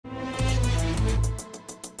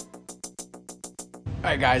All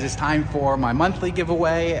right, guys, it's time for my monthly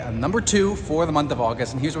giveaway, number 2 for the month of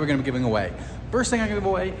August, and here's what we're gonna be giving away. First thing I'm gonna give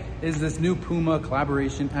away is this new Puma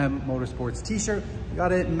Collaboration M Motorsports t-shirt. We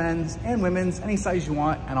got it in men's and women's, any size you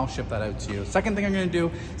want, and I'll ship that out to you. Second thing I'm gonna do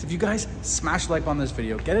is if you guys smash a like on this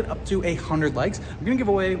video, get it up to 100 likes, I'm gonna give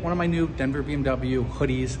away one of my new Denver BMW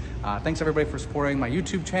hoodies. Thanks everybody for supporting my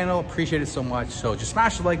YouTube channel, appreciate it so much. So just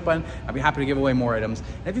smash the like button, I'll be happy to give away more items.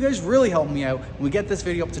 And if you guys really help me out, when we get this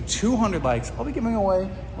video up to 200 likes, I'll be giving away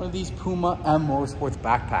one of these Puma M Motorsports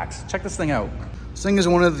backpacks. Check this thing out. This thing is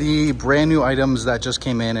one of the brand new items that just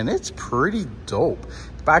came in, and it's pretty dope.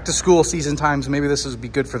 Back to school season times, maybe this would be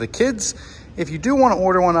good for the kids. If you do want to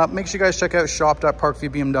order one up, make sure you guys check out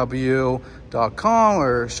shop.parkviewbmw.com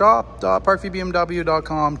or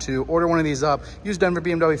shop.parkviewbmw.com to order one of these up. Use Denver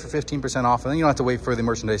BMW for 15% off, and then you don't have to wait for the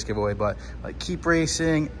merchandise giveaway. But like, keep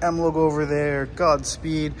racing, M logo over there,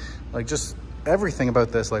 Godspeed, like just everything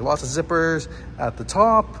about this. Like lots of zippers at the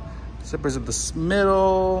top, zippers at the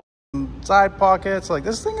middle, side pockets. Like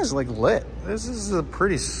this thing is like lit. This is a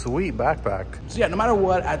pretty sweet backpack. So yeah, no matter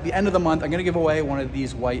what, at the end of the month, I'm gonna give away one of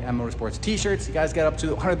these white M Motorsports t-shirts. You guys get up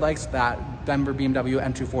to 100 likes, that Denver BMW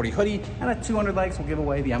M240 hoodie, and at 200 likes, we'll give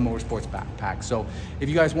away the M Motorsports backpack. So if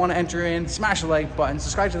you guys want to enter in, smash the like button,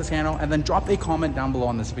 subscribe to the channel, and then drop a comment down below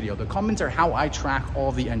on this video. The comments are how I track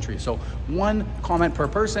all the entries. So 1 comment per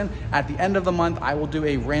person. At the end of the month, I will do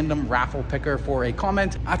a random raffle picker for a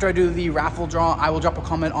comment. After I do the raffle draw, I will drop a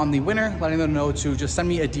comment on the winner, letting them know to just send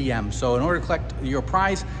me a DM. So in order to collect your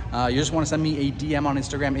prize, you just want to send me a DM on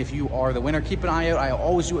Instagram if you are the winner. Keep an eye out. I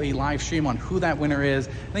always do a live stream on who that winner is.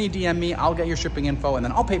 Then you DM me, I'll get your shipping info, and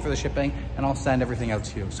then I'll pay for the shipping, and I'll send everything out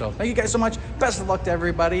to you. So thank you guys so much. Best of luck to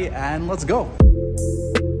everybody, and let's go.